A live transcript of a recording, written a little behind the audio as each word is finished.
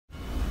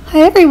Hi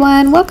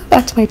everyone, welcome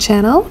back to my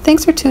channel.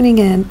 Thanks for tuning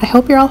in. I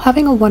hope you're all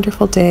having a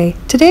wonderful day.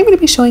 Today I'm going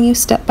to be showing you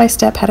step by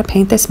step how to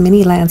paint this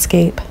mini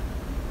landscape.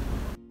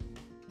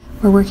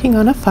 We're working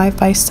on a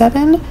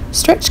 5x7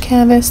 stretch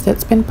canvas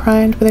that's been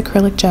primed with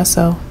acrylic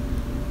gesso.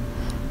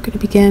 I'm going to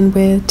begin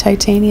with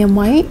titanium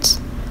white.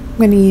 I'm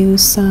going to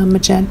use some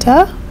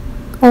magenta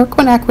or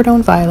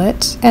quinacridone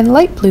violet and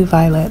light blue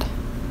violet.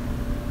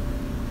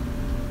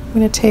 I'm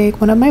going to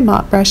take one of my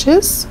mop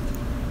brushes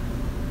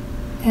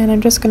and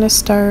I'm just going to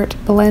start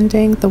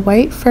blending the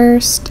white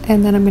first,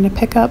 and then I'm going to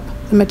pick up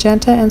the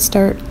magenta and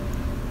start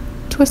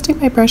twisting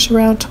my brush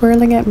around,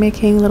 twirling it,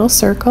 making little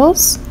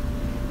circles.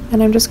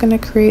 And I'm just going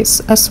to create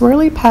a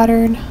swirly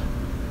pattern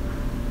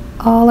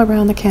all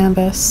around the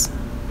canvas.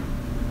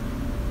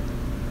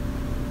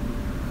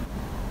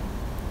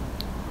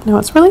 Now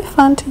it's really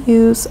fun to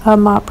use a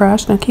mop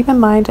brush. Now keep in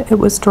mind it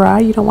was dry.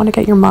 You don't want to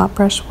get your mop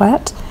brush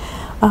wet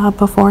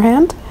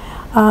beforehand.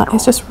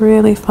 It's just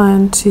really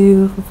fun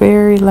to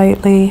very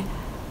lightly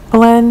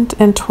blend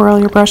and twirl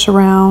your brush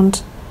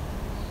around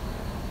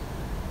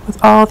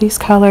with all these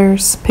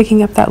colors,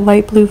 picking up that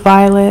light blue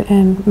violet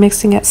and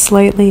mixing it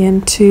slightly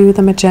into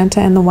the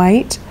magenta and the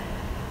white.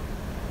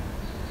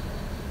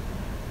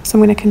 So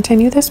I'm going to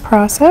continue this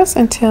process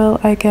until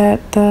I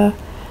get the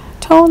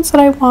tones that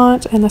I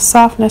want and the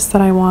softness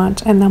that I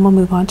want, and then we'll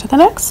move on to the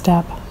next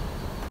step.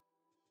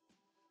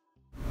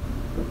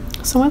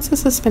 So once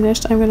this is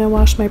finished, I'm going to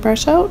wash my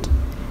brush out.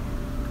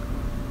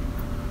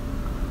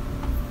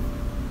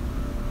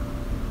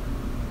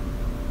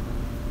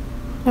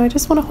 Now I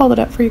just want to hold it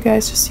up for you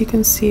guys just so you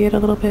can see it a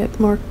little bit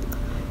more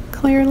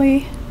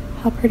clearly,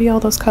 how pretty all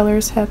those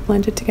colors have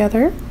blended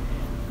together.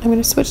 I'm going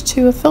to switch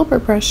to a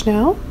Filbert brush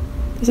now.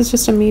 This is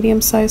just a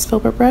medium-sized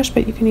Filbert brush,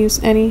 but you can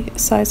use any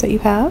size that you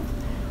have.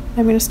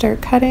 I'm going to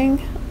start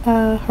cutting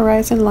a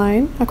horizon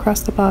line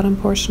across the bottom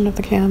portion of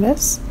the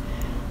canvas.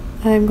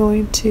 I'm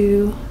going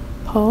to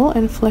pull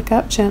and flick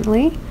up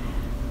gently.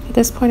 At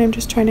this point I'm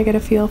just trying to get a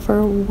feel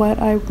for what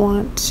I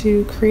want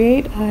to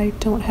create. I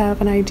don't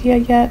have an idea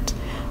yet,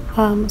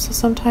 so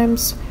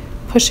sometimes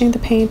pushing the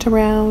paint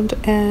around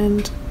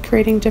and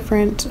creating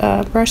different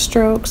brush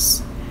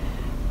strokes,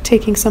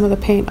 taking some of the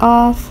paint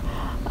off,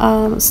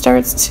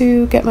 starts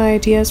to get my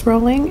ideas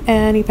rolling,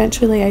 and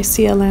eventually I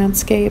see a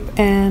landscape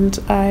and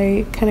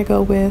I kind of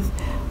go with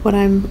what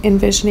I'm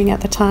envisioning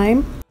at the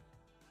time.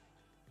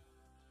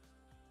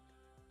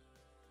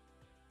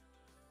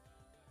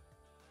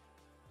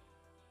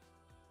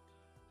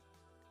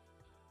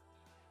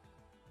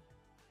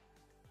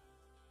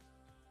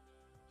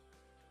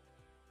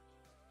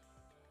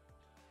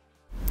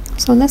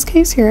 So in this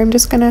case here, I'm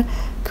just going to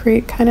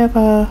create kind of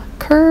a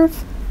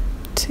curve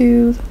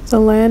to the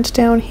land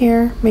down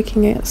here,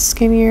 making it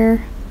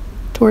skinnier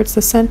towards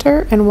the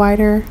center and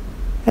wider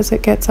as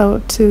it gets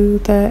out to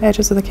the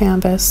edges of the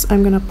canvas.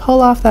 I'm going to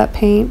pull off that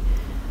paint,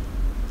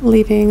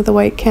 leaving the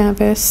white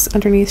canvas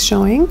underneath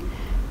showing.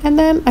 And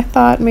then I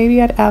thought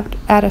maybe I'd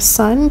add a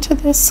sun to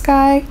this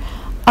sky,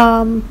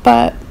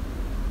 but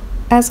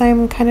as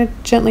I'm kind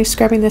of gently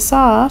scrubbing this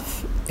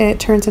off, it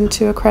turns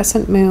into a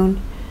crescent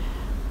moon.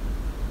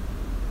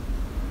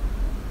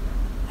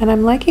 And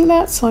I'm liking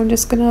that, so I'm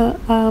just gonna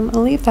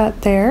leave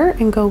that there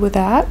and go with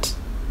that.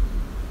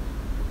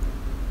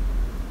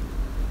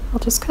 I'll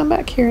just come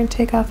back here and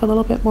take off a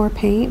little bit more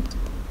paint.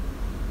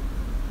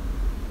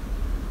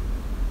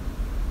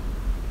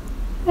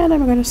 And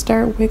I'm gonna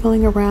start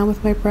wiggling around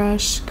with my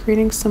brush,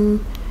 creating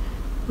some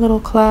little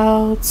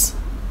clouds.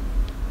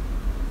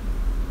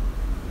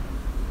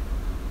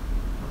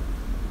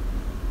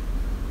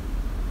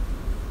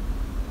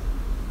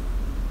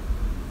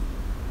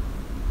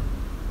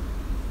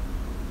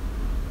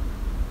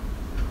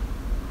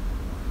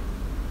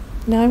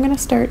 Now I'm going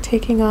to start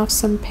taking off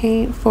some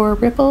paint for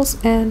ripples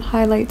and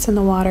highlights in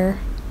the water.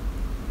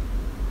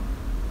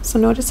 So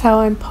notice how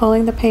I'm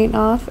pulling the paint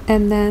off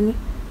and then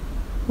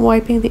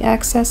wiping the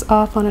excess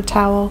off on a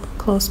towel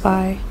close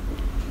by.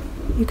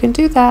 You can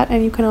do that,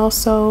 and you can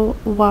also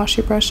wash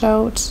your brush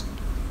out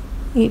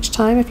each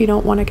time if you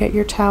don't want to get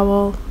your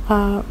towel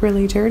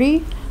really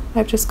dirty.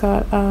 I've just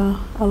got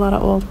a lot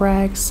of old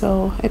rags,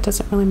 so it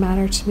doesn't really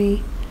matter to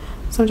me.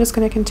 So I'm just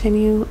going to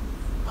continue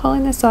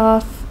pulling this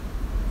off,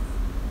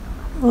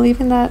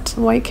 leaving that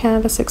white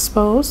canvas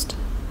exposed.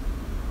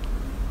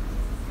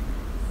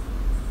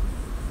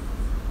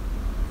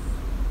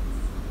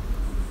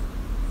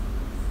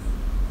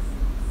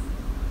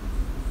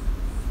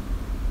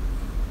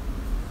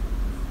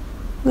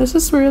 This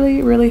is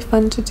really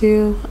fun to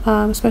do,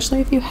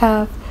 especially if you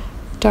have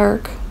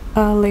dark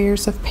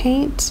layers of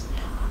paint.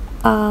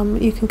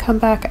 You can come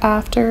back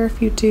after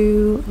if you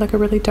do like a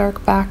really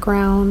dark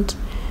background,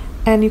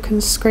 and you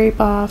can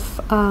scrape off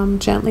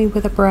gently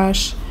with a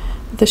brush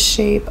the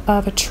shape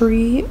of a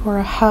tree or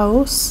a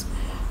house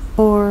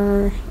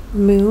or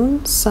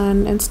moon,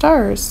 sun, and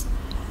stars.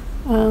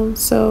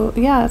 So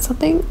yeah, it's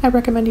something I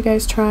recommend you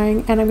guys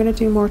trying, and I'm going to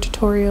do more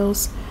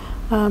tutorials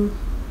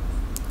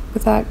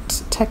with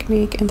that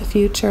technique in the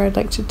future. I'd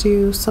like to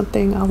do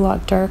something a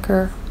lot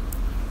darker.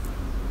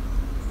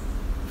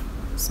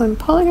 So I'm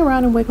pulling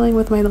around and wiggling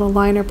with my little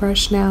liner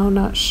brush now,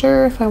 not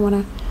sure if I want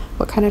to,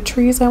 what kind of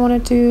trees I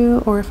want to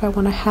do, or if I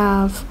want to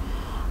have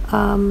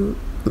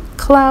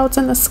clouds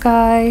in the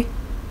sky.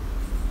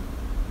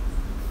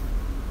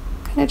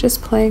 Kind of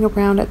just playing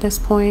around at this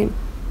point.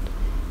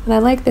 And I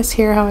like this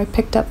here, how I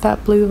picked up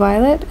that blue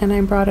violet and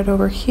I brought it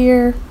over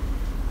here,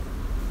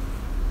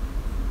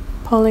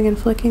 pulling and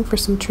flicking for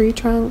some tree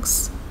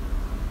trunks.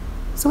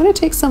 So I'm going to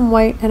take some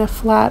white and a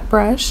flat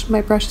brush.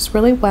 My brush is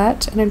really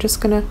wet and I'm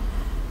just going to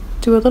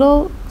do a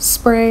little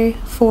spray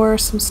for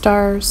some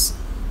stars.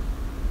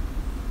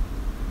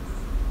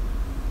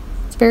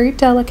 It's very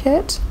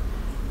delicate,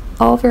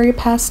 all very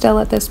pastel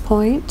at this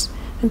point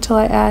until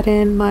I add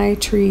in my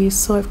trees.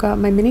 So I've got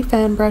my mini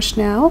fan brush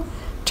now,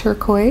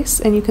 turquoise,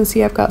 and you can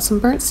see I've got some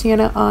burnt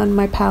sienna on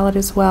my palette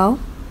as well.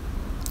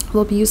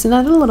 We'll be using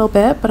that in a little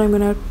bit, but I'm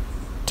going to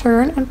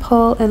turn and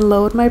pull and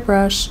load my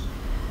brush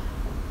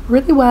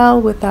really well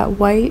with that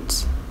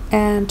white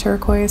and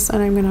turquoise,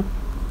 and I'm going to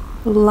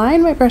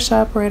line my brush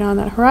up right on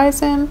that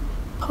horizon,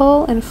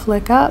 pull and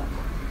flick up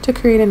to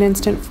create an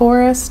instant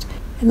forest,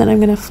 and then I'm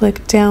going to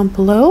flick down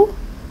below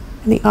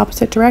in the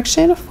opposite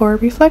direction for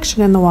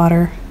reflection in the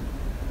water.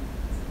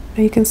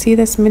 Now you can see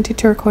this minty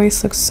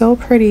turquoise looks so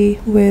pretty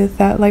with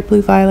that light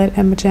blue violet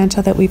and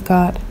magenta that we've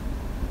got.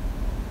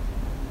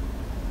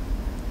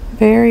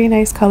 Very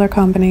nice color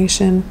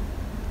combination.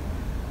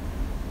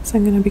 So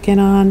I'm going to begin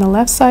on the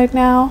left side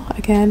now,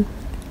 again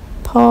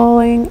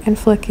pulling and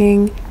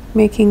flicking,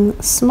 making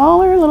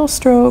smaller little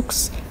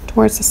strokes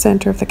towards the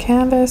center of the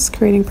canvas,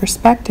 creating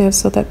perspective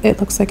so that it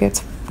looks like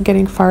it's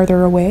getting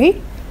farther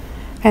away.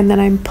 And then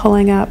I'm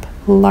pulling up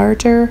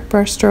larger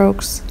brush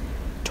strokes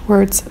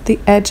towards the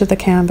edge of the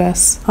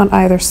canvas on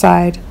either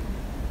side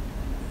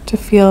to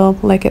feel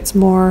like it's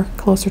more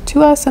closer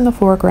to us in the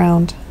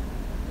foreground.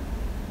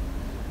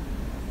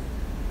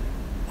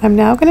 I'm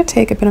now going to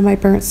take a bit of my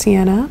burnt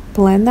sienna,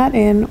 blend that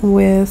in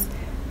with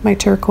my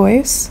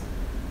turquoise.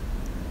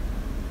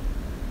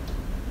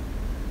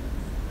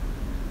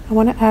 I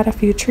want to add a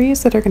few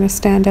trees that are going to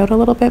stand out a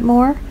little bit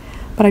more,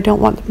 but I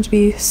don't want them to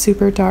be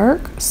super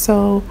dark,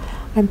 so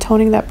I'm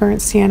toning that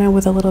burnt sienna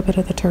with a little bit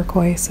of the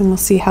turquoise, and we'll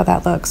see how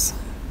that looks.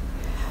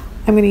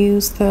 I'm going to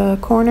use the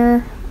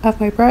corner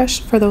of my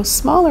brush for those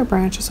smaller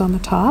branches on the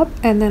top,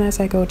 and then as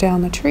I go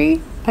down the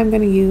tree, I'm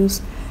going to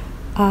use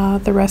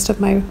the rest of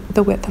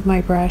the width of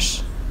my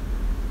brush,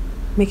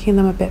 making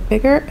them a bit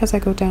bigger as I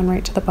go down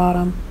right to the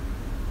bottom.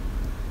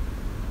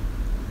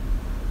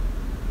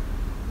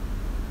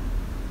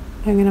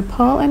 I'm going to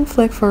pull and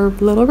flick for a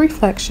little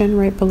reflection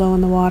right below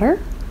in the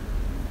water.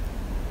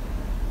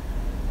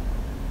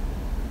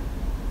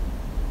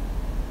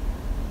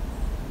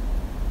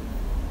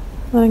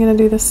 Then I'm going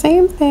to do the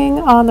same thing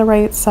on the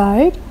right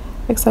side,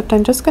 except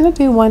I'm just going to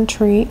do one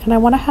tree, and I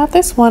want to have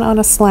this one on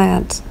a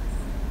slant.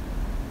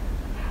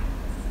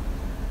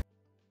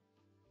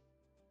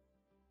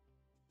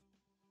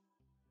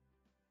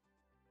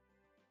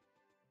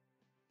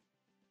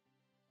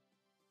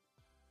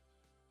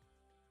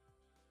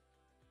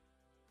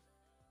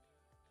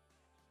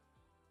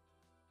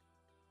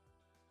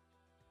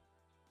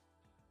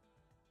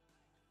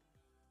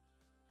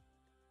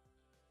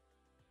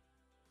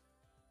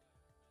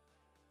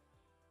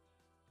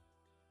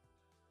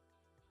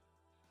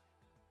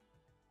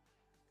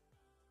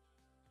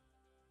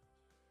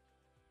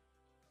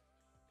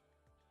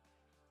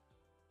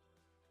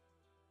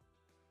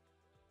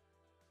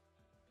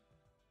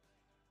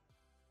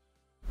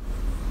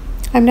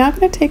 I'm now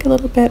going to take a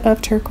little bit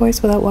of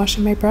turquoise without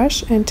washing my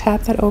brush and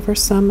tap that over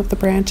some of the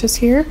branches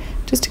here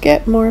just to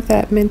get more of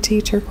that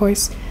minty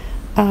turquoise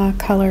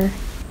color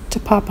to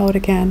pop out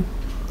again.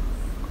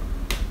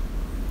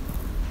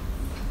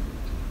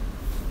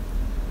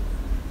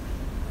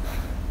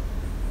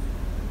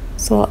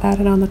 So I'll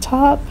add it on the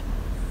top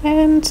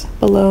and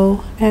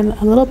below and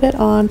a little bit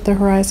on the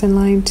horizon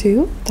line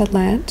too, the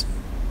land,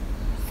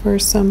 for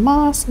some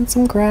moss and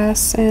some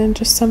grass and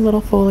just some little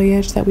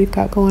foliage that we've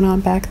got going on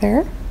back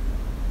there.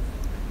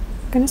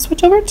 I'm going to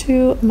switch over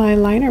to my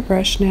liner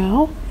brush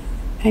now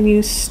and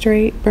use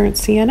straight burnt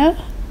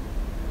sienna,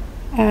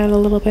 add a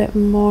little bit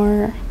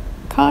more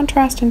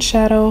contrast and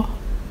shadow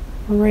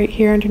right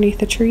here underneath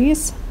the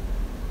trees,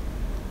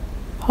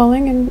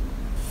 pulling and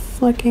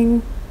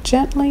flicking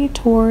gently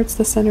towards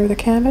the center of the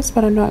canvas,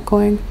 but I'm not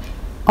going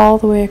all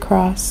the way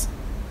across.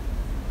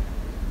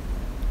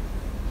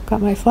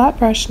 Got my flat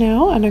brush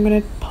now, and I'm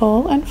going to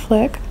pull and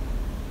flick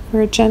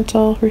for a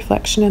gentle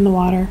reflection in the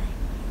water,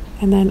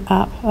 and then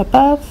up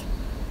above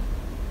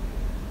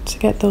to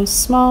get those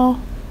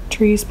small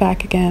trees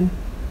back again,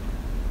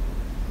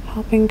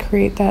 helping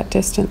create that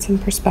distance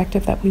and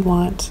perspective that we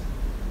want.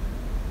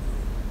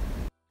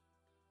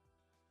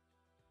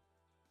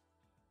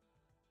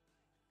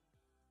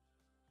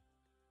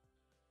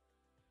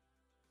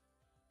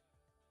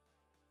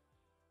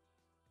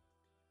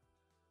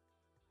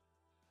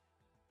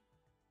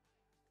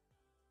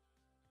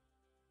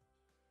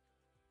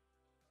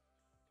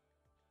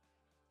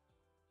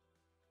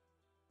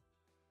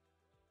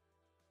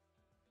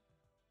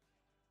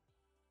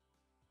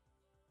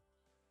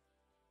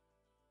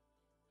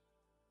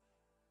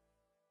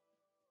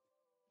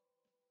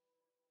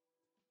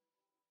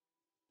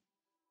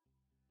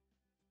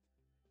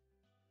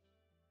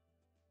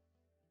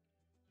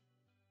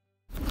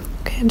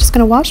 I'm just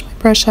going to wash my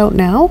brush out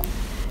now,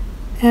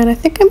 and I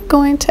think I'm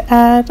going to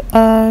add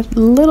a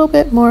little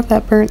bit more of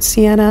that burnt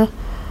sienna,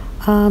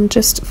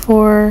 just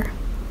for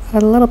a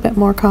little bit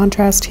more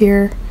contrast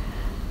here.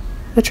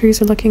 The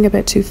trees are looking a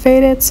bit too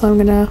faded, so I'm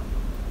going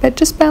to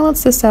just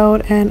balance this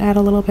out and add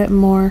a little bit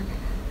more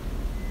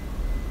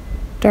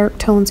dark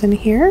tones in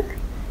here.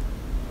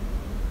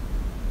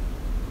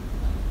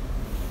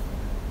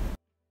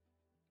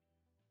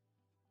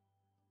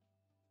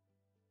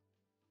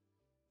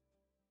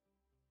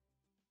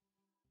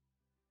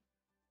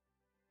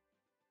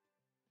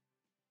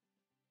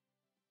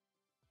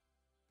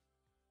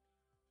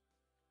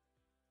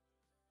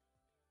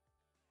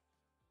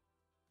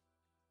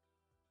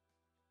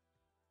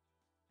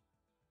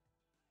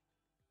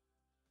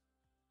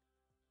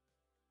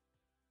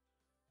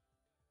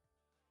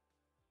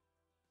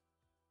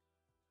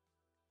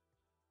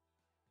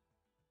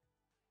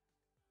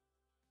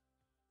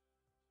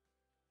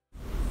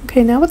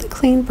 Okay, now with a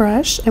clean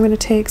brush, I'm going to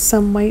take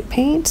some white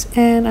paint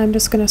and I'm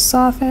just going to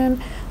soften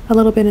a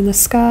little bit in the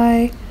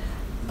sky,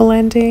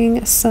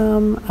 blending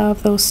some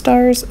of those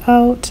stars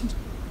out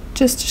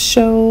just to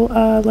show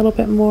a little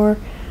bit more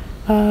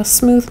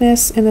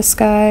smoothness in the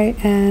sky,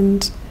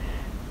 and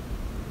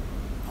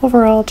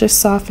overall just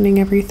softening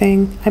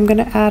everything. I'm going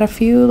to add a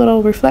few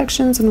little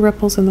reflections and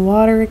ripples in the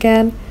water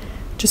again,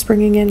 just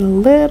bringing in a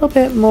little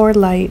bit more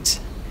light.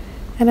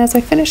 And as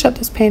I finish up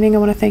this painting, I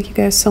want to thank you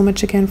guys so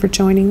much again for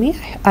joining me.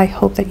 I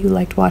hope that you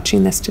liked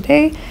watching this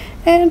today,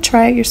 and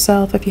try it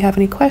yourself. If you have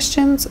any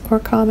questions or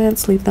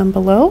comments, leave them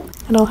below.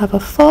 And I'll have a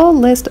full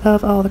list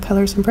of all the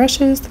colors and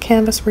brushes, the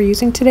canvas we're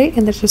using today,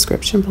 in the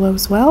description below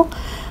as well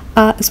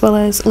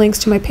as links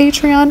to my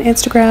Patreon,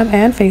 Instagram,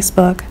 and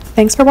Facebook.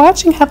 Thanks for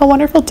watching. Have a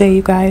wonderful day,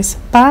 you guys.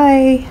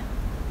 Bye!